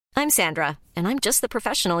I'm Sandra, and I'm just the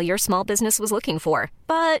professional your small business was looking for.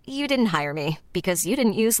 But you didn't hire me because you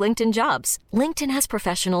didn't use LinkedIn Jobs. LinkedIn has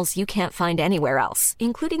professionals you can't find anywhere else,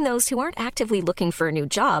 including those who aren't actively looking for a new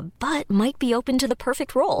job, but might be open to the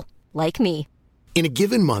perfect role, like me. In a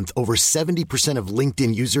given month, over 70% of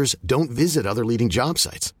LinkedIn users don't visit other leading job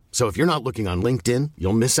sites. So if you're not looking on LinkedIn,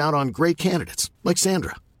 you'll miss out on great candidates like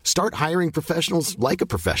Sandra. Start hiring professionals like a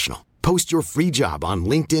professional. Post your free job on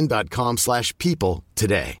linkedin.com/people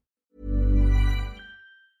today.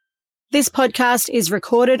 This podcast is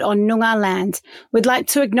recorded on Noongar land. We'd like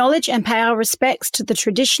to acknowledge and pay our respects to the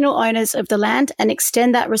traditional owners of the land and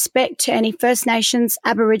extend that respect to any First Nations,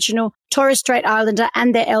 Aboriginal, Torres Strait Islander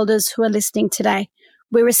and their elders who are listening today.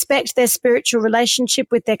 We respect their spiritual relationship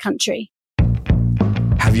with their country.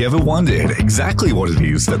 Have you ever wondered exactly what it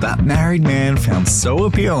is that married man found so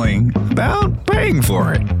appealing about paying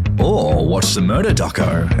for it? Or watched the murder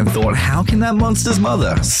doco and thought, how can that monster's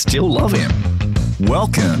mother still love him?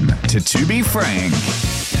 Welcome to Be Frank,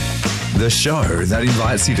 the show that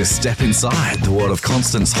invites you to step inside the world of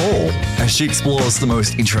Constance Hall as she explores the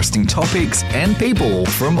most interesting topics and people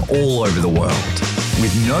from all over the world.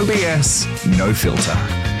 With no BS, no filter.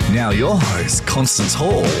 Now your host, Constance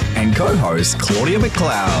Hall, and co-host, Claudia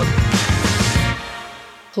McLeod.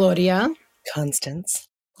 Claudia. Constance.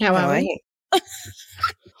 How are you?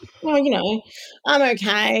 Well, I'm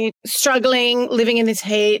okay. Struggling, living in this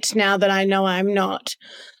heat now that I know I'm not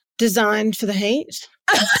designed for the heat.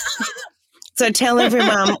 So tell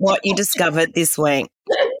everyone what you discovered this week.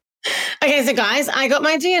 Okay, so guys, I got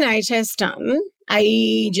my DNA test done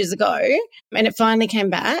ages ago and it finally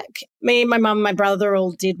came back. Me, my mum, my brother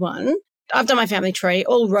all did one. I've done my family tree.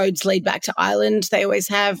 All roads lead back to Ireland. They always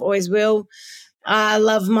have, always will. I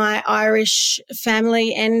love my Irish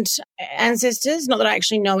family and ancestors. Not that I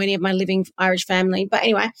actually know any of my living Irish family. But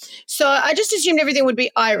anyway, so I just assumed everything would be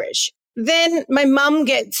Irish. Then my mum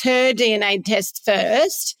gets her DNA test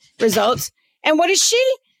first, results. And what is she?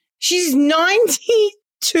 She's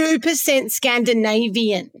 92%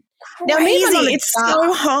 Scandinavian. Now, Crazy. It's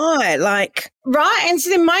so high. Right. And so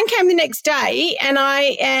then mine came the next day and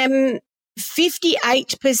I am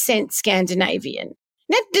 58% Scandinavian.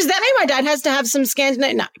 Now, does that mean my dad has to have some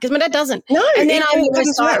Scandinavian? No, because my dad doesn't. No. And then I'm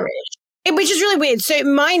West Irish, which is really weird. So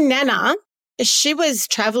my nana, she was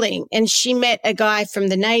traveling and she met a guy from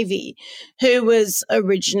the Navy who was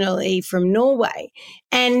originally from Norway.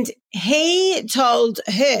 And he told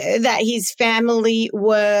her that his family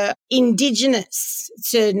were indigenous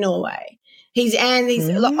to Norway. He's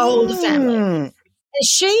older family. And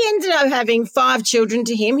she ended up having 5 children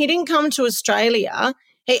to him. He didn't come to Australia.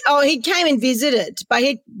 He came and visited, but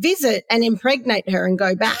he'd visit and impregnate her and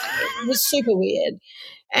go back. It was super weird.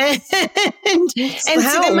 And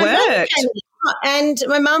how it worked. And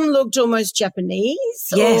my mum looked almost Japanese.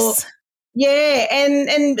 Yes. Yeah,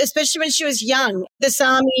 and especially when she was young. The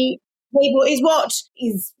Sami people is what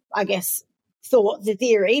is, I guess, thought, the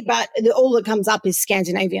theory, but all that comes up is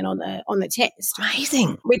Scandinavian on the test.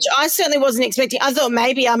 Amazing. Which I certainly wasn't expecting. I thought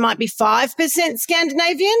maybe I might be 5%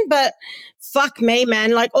 Scandinavian, but fuck me,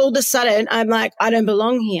 man. All of a sudden, I'm like, I don't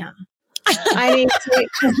belong here. I need to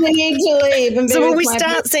leave. And so will we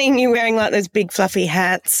start seeing you wearing those big fluffy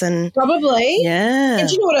hats and probably? Yeah. And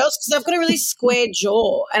do you know what else? Because I've got a really square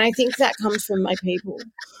jaw, and I think that comes from my people.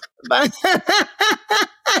 But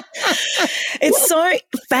it's so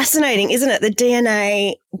fascinating, isn't it? The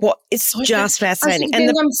DNA. It's so just fascinating. And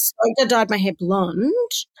I'm stoked I dyed my hair blonde.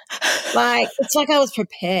 It's like I was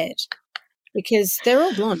prepared. Because they're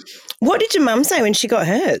all blonde. What did your mum say when she got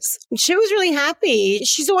hers? She was really happy.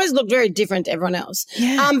 She's always looked very different to everyone else.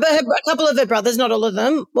 Yeah. But a couple of her brothers, not all of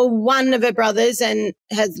them, well, one of her brothers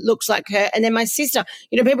looks like her. And then my sister,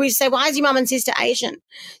 people used to say, why is your mum and sister Asian?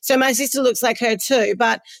 So my sister looks like her too.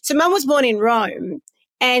 So mum was born in Rome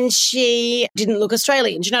and she didn't look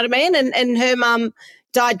Australian. Do you know what I mean? And her mum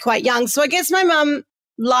died quite young. So I guess my mum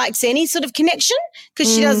likes any sort of connection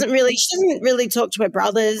because she doesn't really talk to her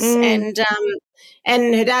brothers and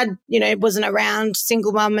her dad, wasn't around,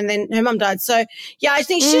 single mum, and then her mum died. So, yeah, I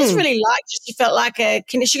think she just really liked it. She felt like a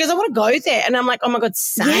connection. She goes, I want to go there. And I'm like, oh, my God,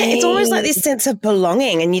 same. Yeah, it's almost like this sense of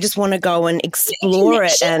belonging and you just want to go and explore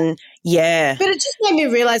it and, yeah. But it just made me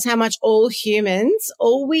realise how much all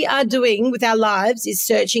we are doing with our lives is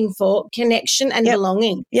searching for connection and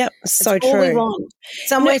belonging. Yep, so That's true. all we want,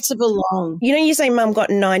 somewhere to belong. You say mum got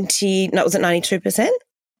 92%?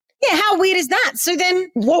 Yeah, how weird is that? So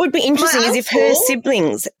then what would be interesting is if her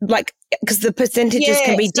siblings, because the percentages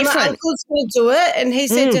can be so my different. uncle's going to do it, and he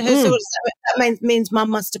said to her, so that means mum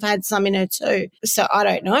must have had some in her too. So I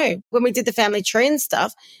don't know. When we did the family tree and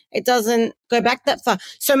stuff, it doesn't go back that far.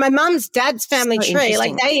 So my mum's dad's family tree,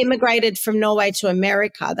 like they immigrated from Norway to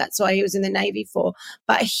America. That's why he was in the Navy for.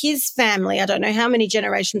 But his family, I don't know how many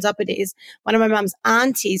generations up it is, one of my mum's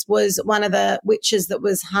aunties was one of the witches that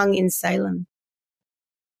was hung in Salem.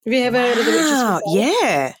 Have you ever heard of the witches? Wow,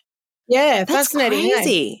 yeah. Yeah, That's fascinating.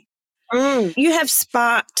 crazy. You have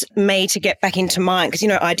sparked me to get back into mine because,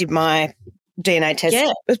 I did my DNA test. Yeah.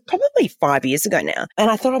 It was probably 5 years ago now.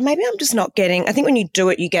 And I thought, maybe I'm just not getting, I think when you do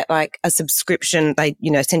it, you get like a subscription. They,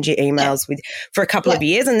 send you emails for a couple of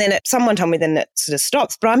years. And then someone told me then it sort of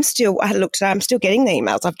stops. But I had looked at it, I'm still getting the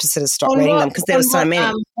emails. I've just sort of stopped reading them because there were so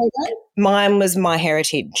many. Mine was My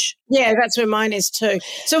Heritage. Yeah, that's where mine is too.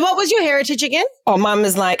 So what was your heritage again? Oh, mine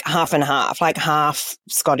was like half and half, like half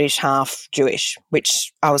Scottish, half Jewish,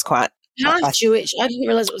 which I was quite... Half Jewish. I didn't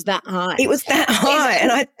realise it was that high. It was that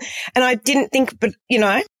high, and I didn't think, but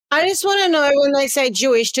I just want to know, when they say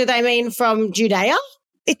Jewish, do they mean from Judea?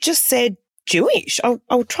 It just said Jewish.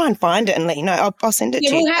 I'll try and find it and let you know. I'll send it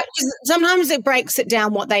to you. Sometimes it breaks it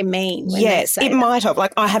down what they mean. Yes, it might have.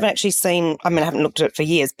 Like I haven't actually seen. I haven't looked at it for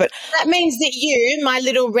years, but that means that you, my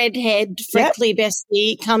little redhead, freckly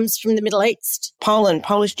bestie, comes from the Middle East. Poland,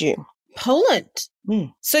 Polish Jew. Poland.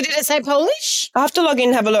 So did it say Polish? I have to log in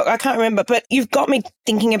and have a look. I can't remember, but you've got me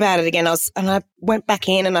thinking about it again. I went back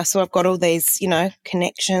in and I saw I've got all these,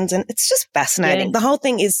 connections, and it's just fascinating. Yeah. The whole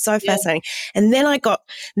thing is so fascinating. And then I got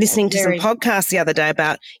listening to some podcasts the other day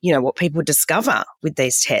about, what people discover with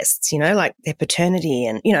these tests, like their paternity,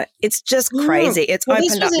 and, it's just crazy. It's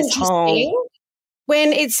opened up this whole...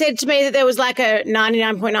 When it said to me that there was like a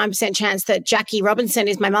 99.9% chance that Jackie Robinson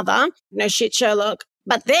is my mother, no shit, Sherlock.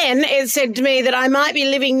 But then it said to me that I might be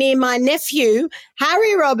living near my nephew,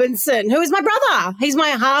 Harry Robinson, who is my brother. He's my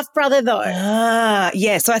half-brother, though.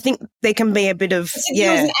 Yeah. So I think there can be a bit of,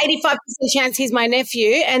 There's an 85% chance he's my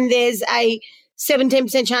nephew, and there's a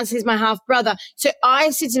 17% chance he's my half-brother. So I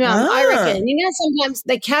said to him, I reckon, sometimes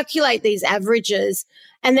they calculate these averages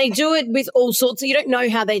and they do it with all sorts. You don't know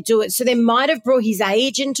how they do it. So they might have brought his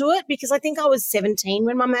age into it, because I think I was 17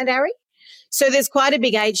 when Mum had Harry. So there's quite a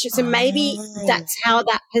big age. So maybe that's how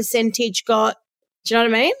that percentage got. Do you know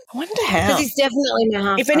what I mean? I wonder how. Because he's definitely my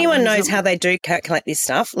half. If anyone knows how they do calculate this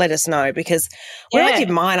stuff, let us know. Because when I did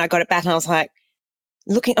mine, I got it back and I was like,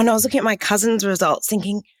 I was looking at my cousin's results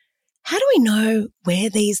thinking, how do we know where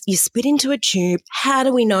you spit into a tube? How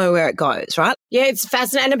do we know where it goes, right? Yeah, it's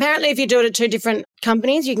fascinating. And apparently if you do it at two different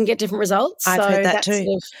companies, you can get different results. I've heard that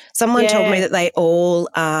too. Someone told me that they all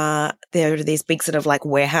there are these big sort of like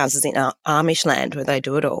warehouses in Amish land where they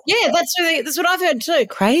do it all. Yeah, that's what I've heard too.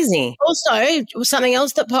 Crazy. Also, something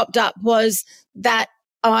else that popped up was that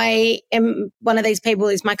I am one of these people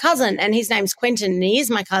is my cousin, and his name's Quentin, and he is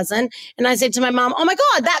my cousin. And I said to my mum, oh my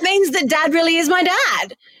God, that means that Dad really is my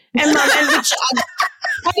dad. And Mum, which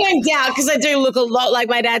I don't doubt, because I do look a lot like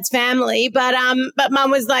my dad's family. But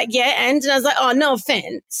Mum was like, yeah, and I was like, oh, no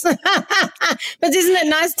offense. But isn't it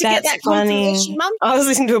nice to get that confirmation, Mum? I was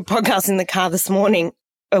listening to a podcast in the car this morning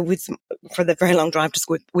for the very long drive to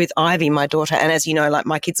school with Ivy, my daughter. And as you know, like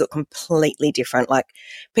my kids look completely different. Like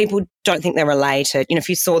people don't think they're related. If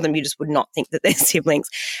you saw them, you just would not think that they're siblings.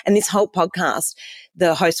 And this whole podcast,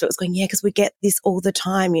 the host of it was going, yeah, because we get this all the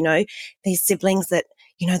time, these siblings that,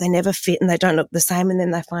 they never fit and they don't look the same, and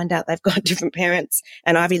then they find out they've got different parents.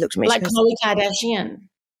 And Ivy looked at me. Like Khloe Kardashian.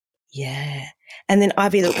 Yeah. And then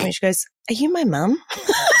Ivy looked at me, she goes, are you my mum?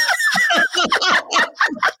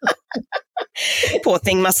 Poor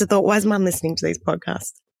thing must have thought, why is Mum listening to these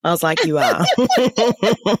podcasts? I was like, you are.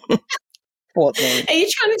 Poor thing. Are you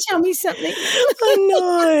trying to tell me something? I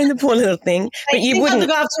know, the poor little thing. But you wouldn't. I'd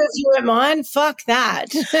look after if you weren't mine. Fuck that.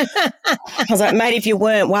 I was like, mate, if you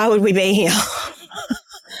weren't, why would we be here?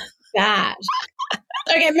 That.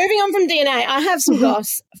 Okay, moving on from DNA, I have some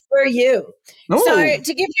goss for you. Ooh. So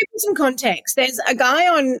to give you some context, there's a guy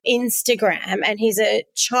on Instagram and he's a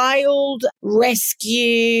child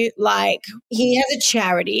rescue, he has a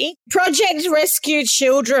charity. Project Rescue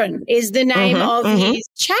Children is the name of his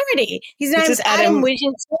charity. His name's Adam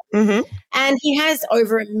Whittington, and he has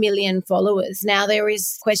over 1 million followers. Now, there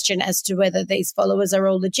is question as to whether these followers are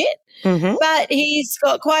all legit, but he's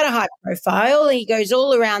got quite a high profile. He goes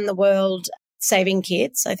all around the world saving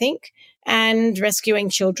kids, I think, and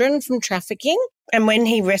rescuing children from trafficking. And when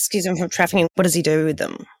he rescues them from trafficking, what does he do with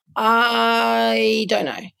them? I don't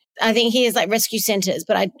know. I think he has like rescue centres,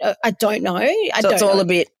 but I don't know. It's all a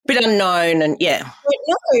bit unknown and yeah.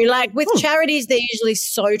 No, like with charities, they're usually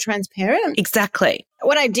so transparent. Exactly.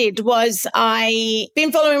 What I did was I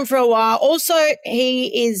been following him for a while. Also,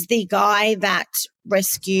 he is the guy that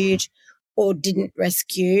rescued or didn't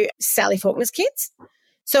rescue Sally Faulkner's kids.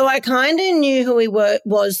 So I kind of knew who he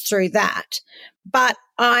was through that. But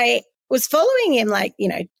I was following him like,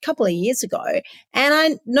 a couple of years ago, and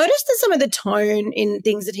I noticed that some of the tone in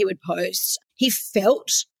things that he would post, he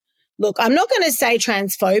felt, look, I'm not going to say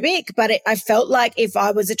transphobic, but I felt like if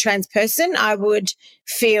I was a trans person, I would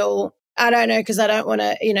feel, I don't know, because I don't want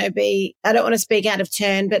to, I don't want to speak out of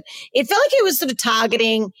turn, but it felt like he was sort of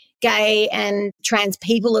targeting gay and trans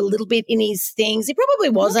people a little bit in his things. He probably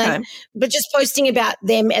wasn't, but just posting about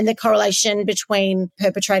them and the correlation between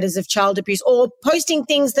perpetrators of child abuse, or posting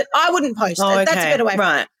things that I wouldn't post. That's a better way.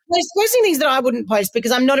 Right. Posting things that I wouldn't post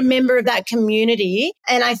because I'm not a member of that community.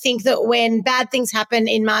 And I think that when bad things happen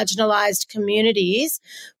in marginalized communities,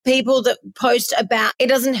 people that post about it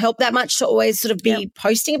doesn't help that much to always sort of be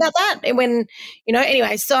posting about that. And when,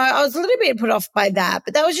 anyway, so I was a little bit put off by that,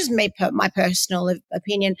 but that was just my personal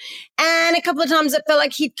opinion. And a couple of times it felt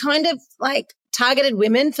like he'd kind of like targeted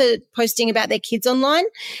women for posting about their kids online.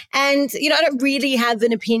 And, I don't really have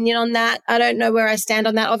an opinion on that. I don't know where I stand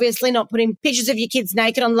on that. Obviously not putting pictures of your kids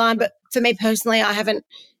naked online, but for me personally,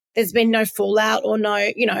 there's been no fallout or no,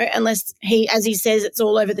 unless as he says, it's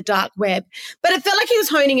all over the dark web. But it felt like he was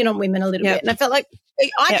honing in on women a little bit. And I felt like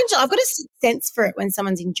I've got a sense for it when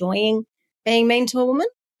someone's enjoying being mean to a woman.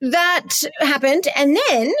 That happened. And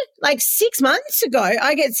then like 6 months ago,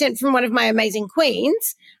 I get sent from one of my amazing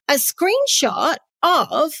queens a screenshot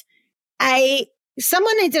of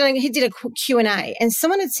someone he did a Q&A, and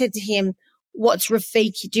someone had said to him, what's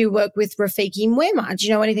Rafiki? Do you work with Rafiki Mwema? Do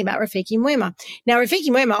you know anything about Rafiki Mwema? Now, Rafiki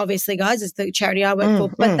Mwema, obviously, guys, is the charity I work for,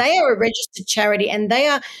 but they are a registered charity and they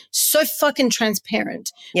are so fucking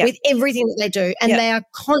transparent with everything that they do. And they are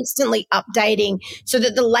constantly updating so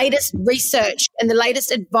that the latest research and the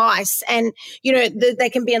latest advice and, they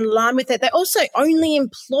can be in line with it. They also only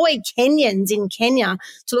employ Kenyans in Kenya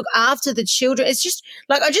to look after the children. It's just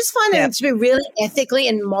like, I just find them to be really ethically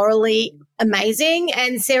and morally amazing.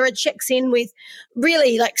 And Sarah checks in with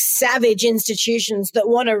really like savage institutions that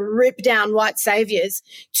want to rip down white saviors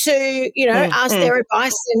to, ask their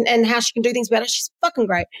advice and how she can do things better. She's fucking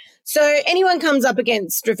great. So anyone comes up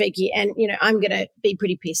against Rafiki and, I'm going to be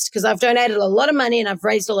pretty pissed because I've donated a lot of money and I've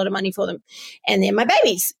raised a lot of money for them and they're my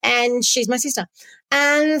babies and she's my sister.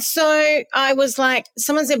 And so I was like,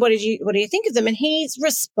 someone said, what do you think of them? And his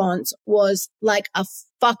response was like a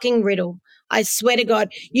fucking riddle. I swear to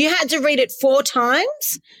God, you had to read it 4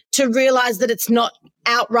 times to realize that it's not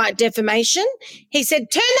outright defamation. He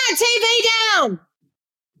said, turn that TV down.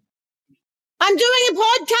 I'm doing a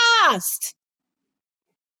podcast.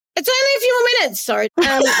 It's only a few more minutes. Sorry.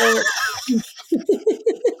 I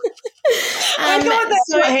thought that's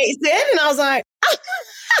what he said, and I was like,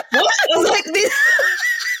 what? I was like, this.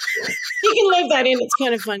 You can leave that in. It's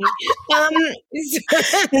kind of funny.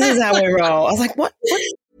 This is how we roll. I was like, what?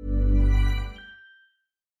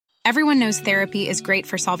 Everyone knows therapy is great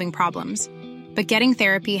for solving problems, but getting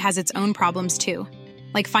therapy has its own problems too,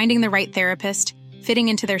 like finding the right therapist, fitting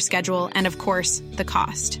into their schedule, and of course, the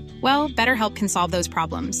cost. Well, BetterHelp can solve those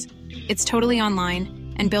problems. It's totally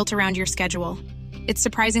online and built around your schedule. It's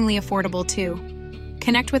surprisingly affordable too.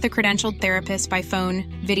 Connect with a credentialed therapist by phone,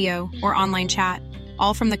 video, or online chat,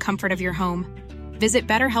 all from the comfort of your home. Visit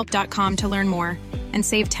BetterHelp.com to learn more and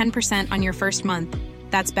save 10% on your first month.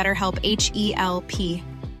 That's BetterHelp, H-E-L-P.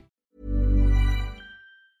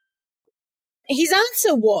 His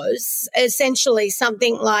answer was essentially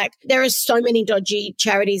something like, there are so many dodgy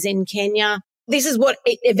charities in Kenya. This is what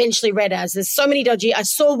it eventually read as. There's so many dodgy. I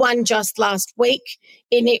saw one just last week.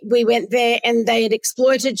 In it, we went there and they had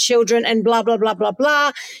exploited children and blah, blah, blah, blah,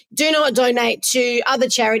 blah. Do not donate to other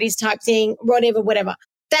charities type thing, whatever.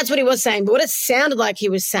 That's what he was saying. But what it sounded like he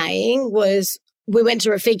was saying was, we went to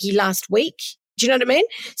Rafiki last week. Do you know what I mean?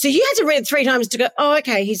 So you had to read it 3 times to go, oh,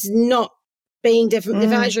 okay, he's not being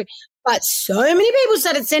defamatory. But so many people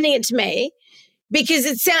started sending it to me because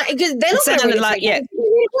they sounded like, you know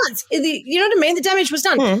what I mean? The damage was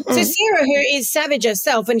done. So Sarah, who is savage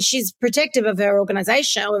herself and she's protective of her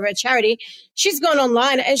organisation or her charity, she's gone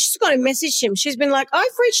online and she's gone and messaged him. She's been like,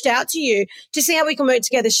 I've reached out to you to see how we can work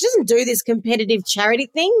together. She doesn't do this competitive charity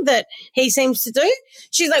thing that he seems to do.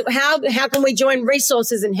 She's like, how can we join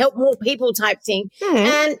resources and help more people type thing?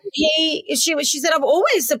 And she said, I've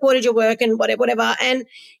always supported your work and whatever. And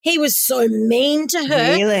he was so mean to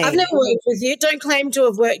her. Really? I've never worked with you. Don't claim to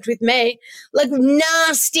have worked with me. Like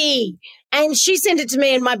nasty. And she sent it to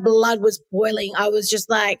me and my blood was boiling. I was just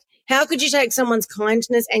like, how could you take someone's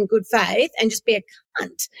kindness and good faith and just be a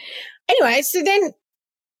cunt? Anyway, so then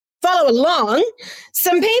follow along.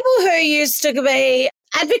 Some people who used to be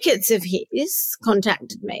advocates of his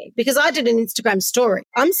contacted me because I did an Instagram story.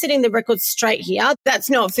 I'm setting the record straight here. That's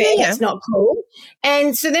not fair. Yeah. That's not cool.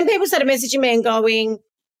 And so then people started messaging me and going,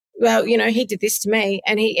 well, you know, he did this to me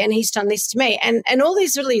and he's done this to me. And all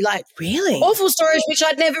these really awful stories, which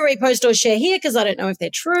I'd never repost or share here because I don't know if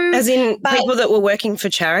they're true. As in people that were working for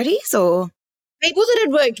charities or? People that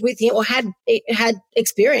had worked with him or had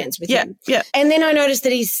experience with him. Yeah. And then I noticed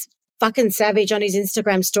that he's fucking savage on his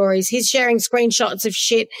Instagram stories. He's sharing screenshots of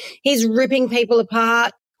shit. He's ripping people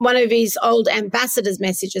apart. One of his old ambassadors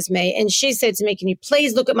messages me and she said to me, can you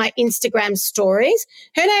please look at my Instagram stories?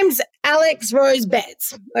 Her name's Alex Rose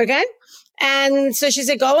Betts, okay? And so she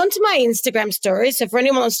said, go onto my Instagram stories. So for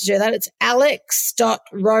anyone who wants to do that, it's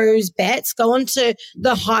alex.rosebetts. Go onto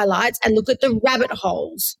the highlights and look at the rabbit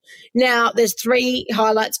holes. Now, there's 3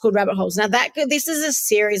 highlights called rabbit holes. Now, this is a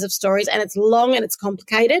series of stories and it's long and it's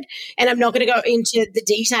complicated and I'm not going to go into the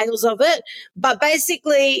details of it. But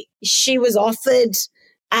basically, she was offered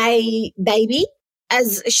a baby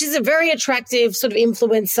as she's a very attractive sort of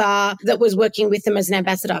influencer that was working with him as an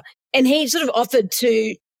ambassador. And he sort of offered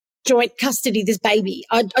to joint custody this baby.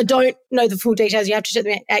 I don't know the full details. You have to check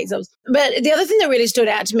the details. But the other thing that really stood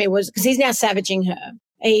out to me was because he's now savaging her.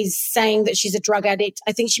 He's saying that she's a drug addict.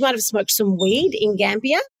 I think she might have smoked some weed in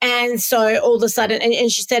Gambia. And so all of a sudden,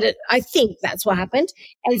 and she said it, I think that's what happened.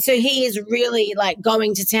 And so he is really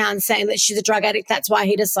going to town saying that she's a drug addict. That's why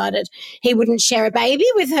he decided he wouldn't share a baby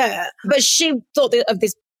with her. But she thought of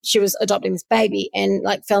this, she was adopting this baby and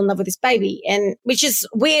fell in love with this baby, and which is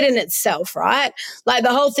weird in itself, right?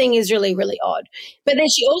 The whole thing is really, really odd. But then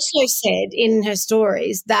she also said in her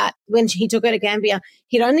stories that when he took her to Gambia,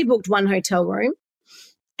 he'd only booked 1 hotel room.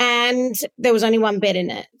 And there was only 1 bed in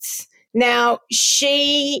it. Now,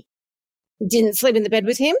 she didn't sleep in the bed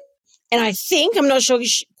with him. And I think, I'm not sure,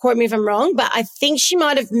 quote me if I'm wrong, but I think she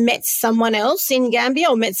might have met someone else in Gambia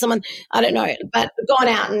or met someone, I don't know, but gone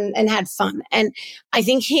out and had fun. And I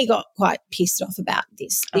think he got quite pissed off about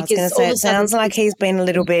this. Because I was going to say, it sounds like he's been a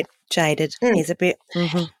little bit jaded. He's a bit.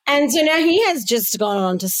 Mm-hmm. And so now he has just gone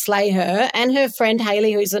on to slay her and her friend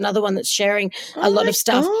Hayley, who's another one that's sharing a lot of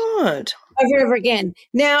stuff. God. Over and over again.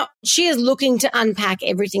 Now, she is looking to unpack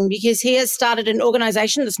everything because he has started an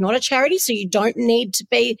organization that's not a charity, so you don't need to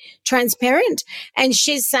be transparent. And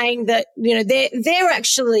she's saying that, they're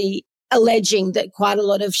actually alleging that quite a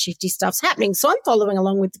lot of shifty stuff's happening. So I'm following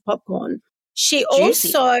along with the popcorn. She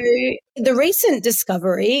Juicy. also, the recent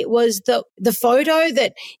discovery was the photo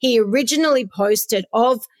that he originally posted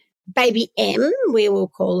of baby M, we will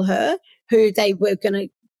call her, who they were going to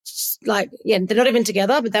they're not even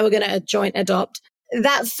together, but they were going to joint adopt.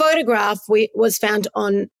 That photograph was found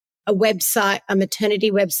on a website, a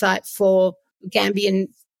maternity website for Gambian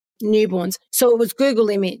newborns. So it was Google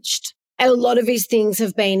imaged. And a lot of his things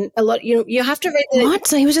have been you have to read it. What?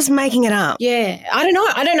 So he was just making it up? Yeah. I don't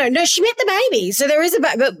know. No, she met the baby. So there is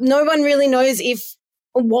but no one really knows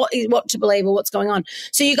what to believe or what's going on.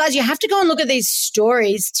 So you guys, you have to go and look at these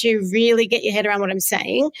stories to really get your head around what I'm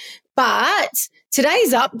saying. But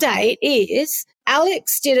today's update is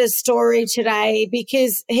Alex did a story today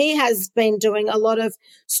because he has been doing a lot of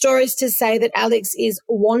stories to say that Alex is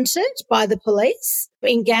wanted by the police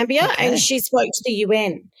in Gambia. Okay. And she spoke to the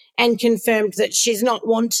UN and confirmed that she's not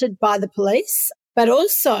wanted by the police. But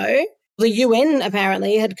also the UN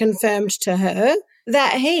apparently had confirmed to her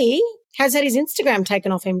that he has had his Instagram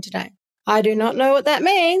taken off him today. I do not know what that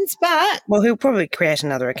means, but... Well, he'll probably create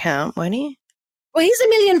another account, won't he? Well, he's 1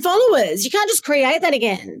 million followers. You can't just create that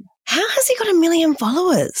again. How has he got 1 million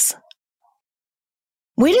followers?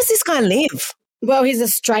 Where does this guy live? Well, he's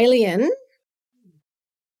Australian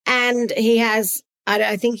and he has,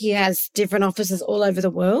 I think he has different offices all over the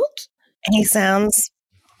world. He sounds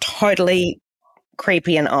totally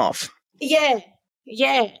creepy and off. Yeah.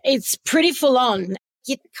 It's pretty full on.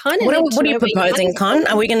 You kind of What are you proposing, Con?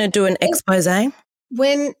 Are we going to do an expose?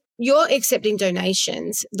 When you're accepting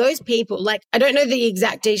donations, those people, I don't know the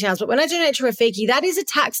exact details, but when I donate to Rafiki, that is a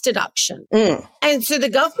tax deduction. And so the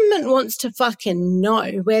government wants to fucking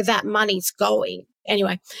know where that money's going.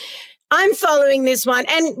 Anyway, I'm following this one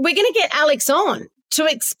and we're going to get Alex on to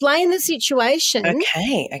explain the situation.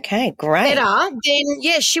 Okay, great. Better, then,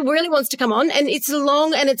 yeah, she really wants to come on. And it's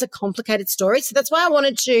long and it's a complicated story. So that's why I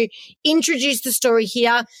wanted to introduce the story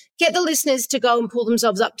here, get the listeners to go and pull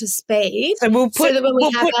themselves up to speed. So we'll put,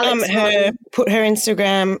 Alex put her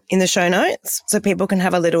Instagram in the show notes so people can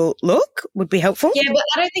have a little look. Would be helpful. Yeah,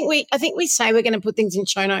 but I think we say we're going to put things in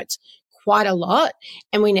show notes quite a lot,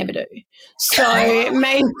 and we never do. So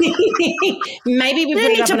maybe we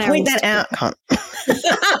put it up on our point that out, cunt.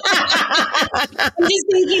 I'm just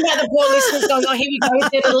thinking about the poor listeners going, oh,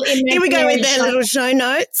 here we go with their little show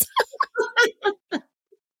notes.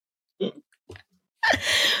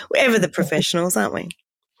 We're ever the professionals, aren't we?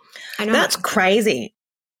 I know. That's crazy.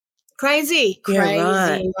 Crazy,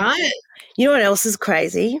 right. You know what else is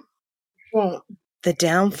crazy? What? The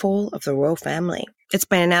downfall of the royal family. It's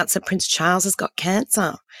been announced that Prince Charles has got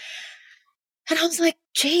cancer. And I was like,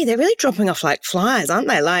 gee, they're really dropping off like flies, aren't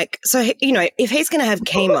they? Like, so, you know, if he's going to have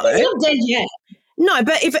chemo. He's not dead yet. No,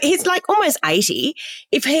 but if he's like almost 80,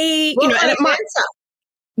 if he, well, you know, and it might.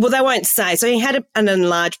 Well, they won't say. So he had an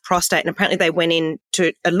enlarged prostate, and apparently they went in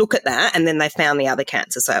to look at that, and then they found the other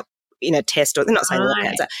cancer. So, in a test, or they're not saying all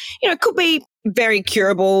cancer. You know, it could be very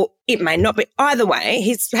curable. It may not be. Either way,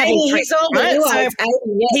 he's having treatment. Right? So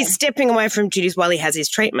he's stepping away from duties while he has his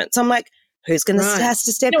treatment. So I'm like, who's going to has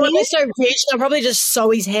to step in? They're so rich, they'll probably just sew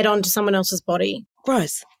his head onto someone else's body.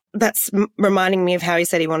 Gross. That's reminding me of how he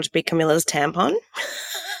said he wanted to be Camilla's tampon.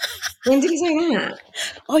 When did he say that?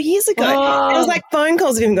 Oh, years ago. Oh. It was like phone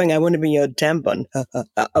calls of him going, I want to be your tampon. Oh,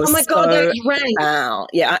 my God, that was rank. Wow.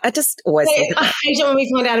 Yeah, I just always think I hate it when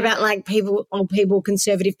we find out about, like, old people,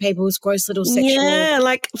 conservative people's gross little sexual. Yeah,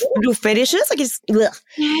 like little fetishes. Like,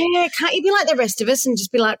 yeah, can't you be like the rest of us and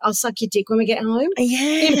just be like, I'll suck your dick when we get home?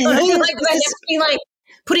 Yeah. You know, like, they have to be like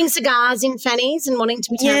putting cigars in fannies and wanting to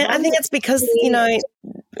be tampons. Yeah, I think it's because, you know,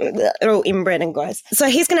 they're all inbred and gross. So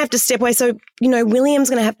he's going to have to step away. So, you know, William's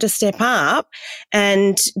going to have to step up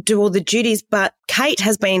and do all the duties. But Kate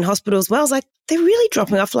has been in hospital as well. It's like, they're really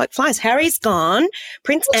dropping off like flies. Harry's gone.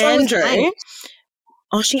 Prince Andrew.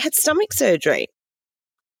 Oh, she had stomach surgery.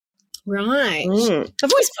 Right. I've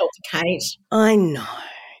always felt for Kate. I know.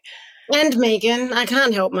 And Meghan. I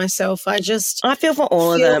can't help myself. I feel for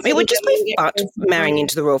all of them. It would just be fucked marrying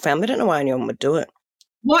into the royal family. I don't know why anyone would do it.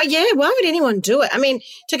 Well, yeah, why would anyone do it? I mean,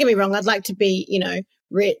 don't get me wrong, I'd like to be, you know,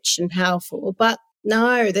 rich and powerful, but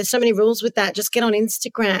no, there's so many rules with that. Just get on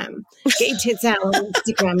Instagram. Get your tits out on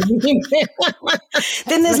Instagram.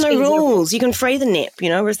 Then there's no rules. You can free the nip, you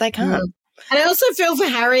know, whereas they can't. And I also feel for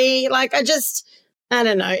Harry. Like, I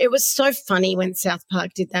don't know. It was so funny when South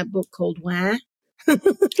Park did that book called Wah.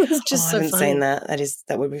 It's just I so haven't funny. seen that.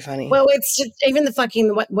 That would be funny. Well, it's just even the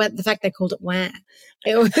fact they called it Wah.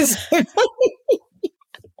 It was so funny.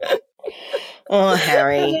 Oh,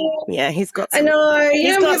 Harry. Yeah, he's got some,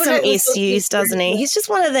 he's got some issues, doesn't he? He's just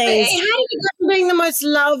one of these. How did he go from being the most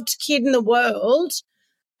loved kid in the world?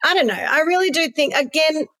 I don't know. I really do think,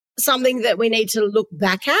 again, something that we need to look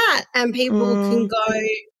back at, and people can go,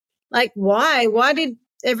 like, why? Why did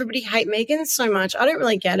everybody hate Meghan so much? I don't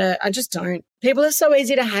really get it. I just don't. People are so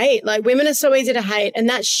easy to hate. Like, women are so easy to hate, and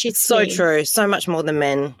that shit's so true. So much more than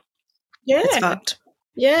men. Yeah. It's fucked.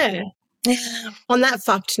 Yeah. On that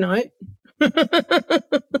fucked note.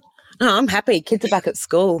 Oh, I'm happy. Kids are back at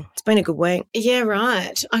school. It's been a good week. Yeah,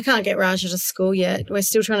 right. I can't get Raja to school yet. We're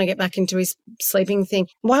still trying to get back into his sleeping thing.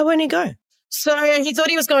 Why won't he go? So he thought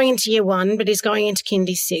he was going into year 1, but he's going into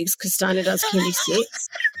kindy 6 because Steiner does kindy 6.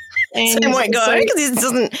 And so he won't go because he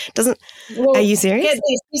doesn't. Well, are you serious?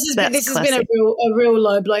 This has been a real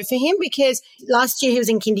low blow for him, because last year he was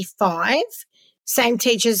in kindy 5, same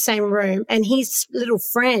teachers, same room, and his little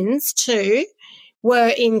friends too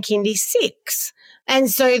were in kindy 6.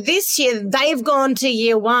 And so this year they've gone to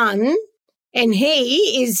year 1 and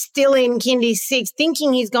he is still in kindy 6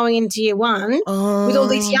 thinking he's going into year 1 with all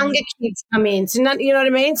these younger kids come in. So, you know what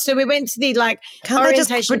I mean? So we went to the Can't they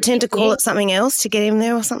just pretend to call it something else to get him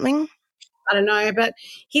there or something? I don't know, but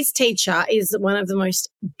his teacher is one of the most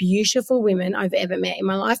beautiful women I've ever met in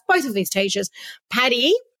my life. Both of his teachers.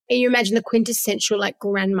 Patty, you imagine the quintessential like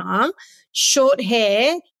grandma, short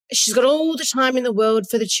hair. She's got all the time in the world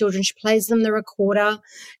for the children. She plays them the recorder,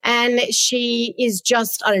 and she is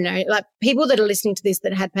just, I don't know, like people that are listening to this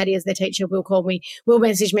that had Patty as their teacher will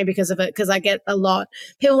message me because of it, because I get a lot.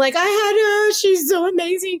 People like, I had her. She's so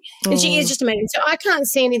amazing. And she is just amazing. So I can't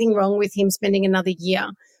see anything wrong with him spending another year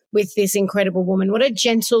with this incredible woman. What a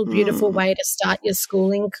gentle, beautiful way to start your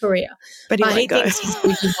schooling career. But he thinks he's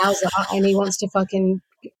Ricky Bowser and he wants to fucking,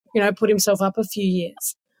 put himself up a few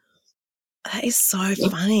years. That is so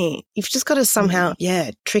funny. You've just got to somehow,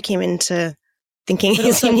 trick him into thinking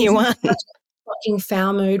he's in year 1. Fucking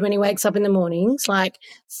foul mood when he wakes up in the mornings, like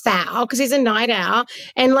foul, because he's a night owl.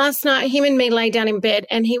 And last night, him and me lay down in bed,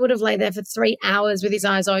 and he would have laid there for 3 hours with his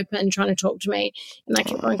eyes open, trying to talk to me. And I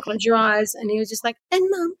kept going, close your eyes. And he was just like, and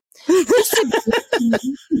Mum.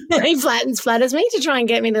 He flatters me to try and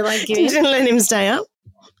get me to like give him. You didn't let him stay up?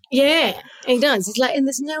 Yeah, he does. He's like, and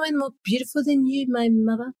there's no one more beautiful than you, my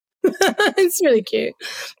mother. It's really cute.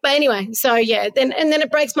 But anyway, so yeah, then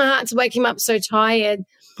it breaks my heart to wake him up so tired.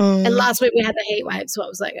 And last week we had the heat wave, so I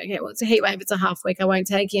was like, okay, well, it's a heat wave, it's a half week, I won't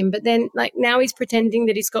take him. But then, like, now he's pretending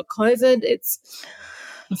that he's got COVID. It's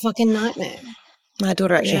a fucking nightmare. My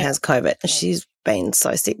daughter actually has COVID. She's been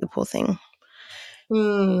so sick, the poor thing.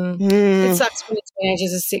 It sucks when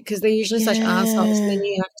teenagers are sick because they're usually such assholes, and then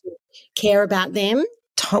you have to care about them.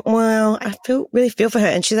 Well, I really feel for her,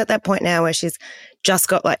 and she's at that point now where she's just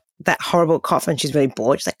got like that horrible cough and she's really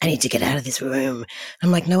bored. She's like, I need to get out of this room.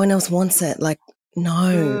 I'm like, no one else wants it. Like,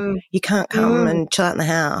 no, you can't come and chill out in the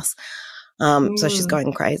house. So she's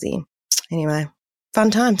going crazy. Anyway,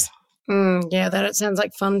 fun times. Yeah, that sounds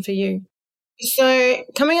like fun for you. So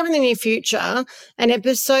coming up in the near future, an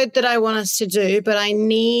episode that I want us to do, but I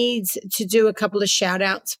need to do a couple of shout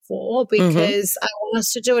outs for because I want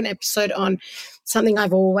us to do an episode on something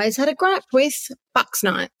I've always had a gripe with, Bucks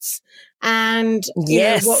nights. And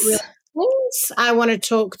yes, what really happens. I want to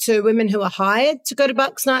talk to women who are hired to go to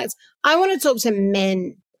Bucks nights. I want to talk to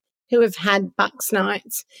men who have had Bucks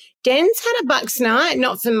nights. Den's had a Bucks night,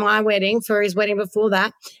 not for my wedding, for his wedding before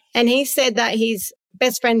that. And he said that his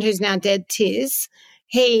best friend who's now dead, Tiz,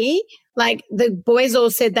 the boys all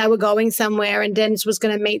said they were going somewhere and Dennis was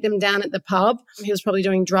going to meet them down at the pub. He was probably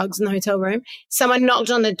doing drugs in the hotel room. Someone knocked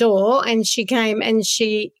on the door and she came and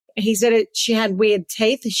he said she had weird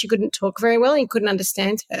teeth. She couldn't talk very well. He couldn't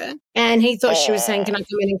understand her. And he thought she was saying, can I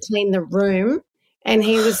come in and clean the room? And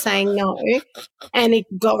he was saying no. And he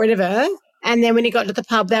got rid of her. And then when he got to the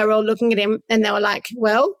pub, they were all looking at him and they were like,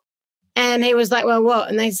 well, and he was like, well, what?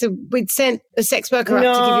 And they said, we'd sent a sex worker up to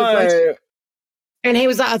give you a blowjob. And he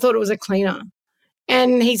was like, I thought it was a cleaner.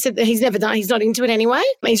 And he said that he's never done, he's not into it anyway.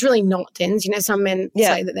 He's really not Dens. You know, some men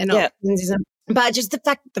say that they're not Densism. But just the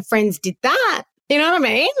fact that the friends did that, you know what I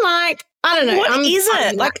mean? Like, I don't know. What is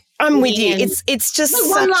it? Like, I'm with you. It's just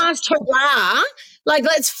like one last hurrah. Like,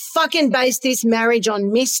 let's fucking base this marriage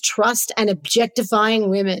on mistrust and objectifying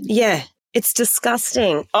women. Yeah. It's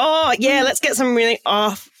disgusting. Oh, yeah, let's get some really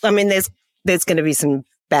off. I mean, there's going to be some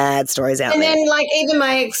bad stories out there. And then, like, even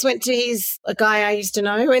my ex went to a guy I used to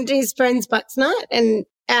know, went to his friend's Bucks night, and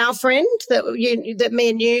our friend that you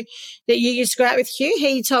used to go out with, Hugh,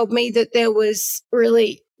 he told me that there was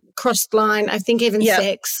really crossed line, I think even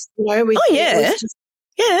sex, you know.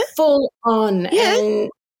 Full on. Yeah. And,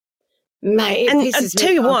 mate, and I'll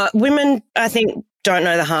tell you what, women, I think, don't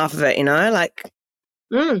know the half of it, you know, like,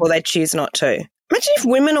 or they choose not to. Imagine if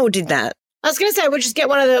women all did that. I was going to say we'll just get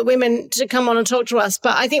one of the women to come on and talk to us,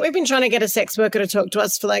 but I think we've been trying to get a sex worker to talk to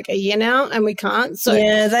us for like a year now and we can't. So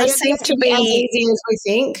yeah, they seem to be as easy as we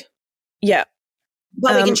think. Yeah.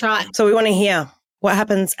 But we can try. So we want to hear what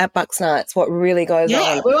happens at Bucks nights, what really goes on.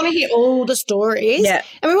 Yeah, we want to hear all the stories. Yeah.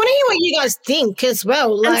 And we want to hear what you guys think as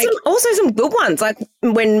well. Like, and also some good ones, like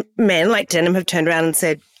when men like Denim have turned around and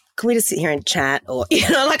said, can we just sit here and chat? Or, you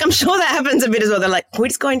know, like I'm sure that happens a bit as well. They're like, can we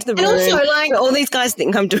just go into the room? And also, like, all these guys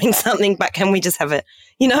think I'm doing something, but can we just have it?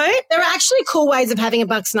 You know? There are actually cool ways of having a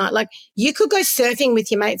Bucks night. Like you could go surfing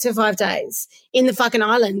with your mates for 5 days in the fucking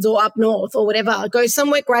islands or up north or whatever. Go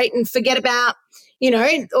somewhere great and forget about, you know,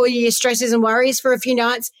 all your stresses and worries for a few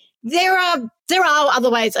nights. There are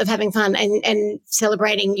other ways of having fun and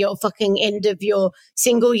celebrating your fucking end of your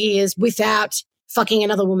single years without fucking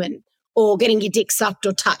another woman. Or getting your dick sucked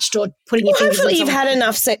or touched or putting your fingers on hopefully you've had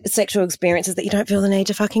enough sexual experiences that you don't feel the need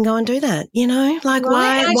to fucking go and do that, you know? Like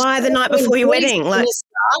why the night before your wedding? Like,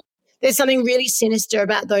 there's something really sinister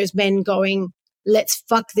about those men going, let's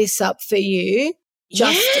fuck this up for you.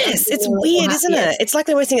 Yes, it's weird, isn't it? It's like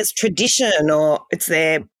they always think it's tradition or it's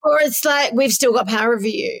their... Or it's like we've still got power over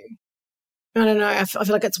you. I don't know. I feel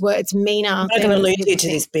like it's meaner. I'm not going to lose you to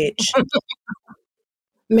this bitch.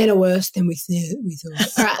 Men are worse than we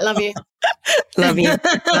thought. All right, love you. Love you.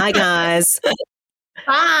 Bye, guys.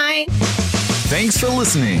 Bye. Thanks for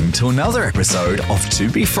listening to another episode of To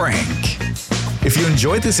Be Frank. If you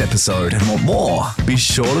enjoyed this episode and want more, be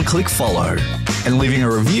sure to click follow. And leaving a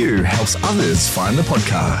review helps others find the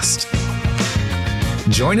podcast.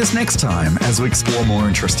 Join us next time as we explore more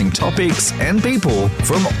interesting topics and people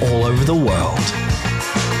from all over the world.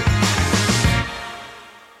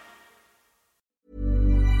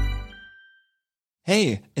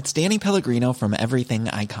 Hey, it's Danny Pellegrino from Everything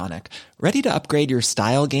Iconic. Ready to upgrade your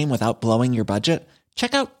style game without blowing your budget?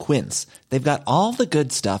 Check out Quince. They've got all the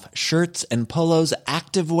good stuff, shirts and polos,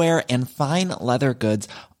 activewear, and fine leather goods,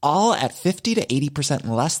 all at 50 to 80%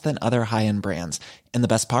 less than other high-end brands. And the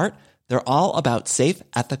best part? They're all about safe,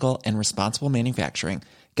 ethical, and responsible manufacturing.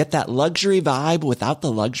 Get that luxury vibe without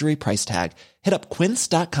the luxury price tag. Hit up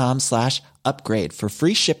quince.com/upgrade for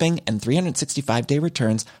free shipping and 365-day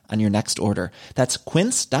returns on your next order. That's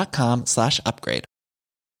quince.com/upgrade.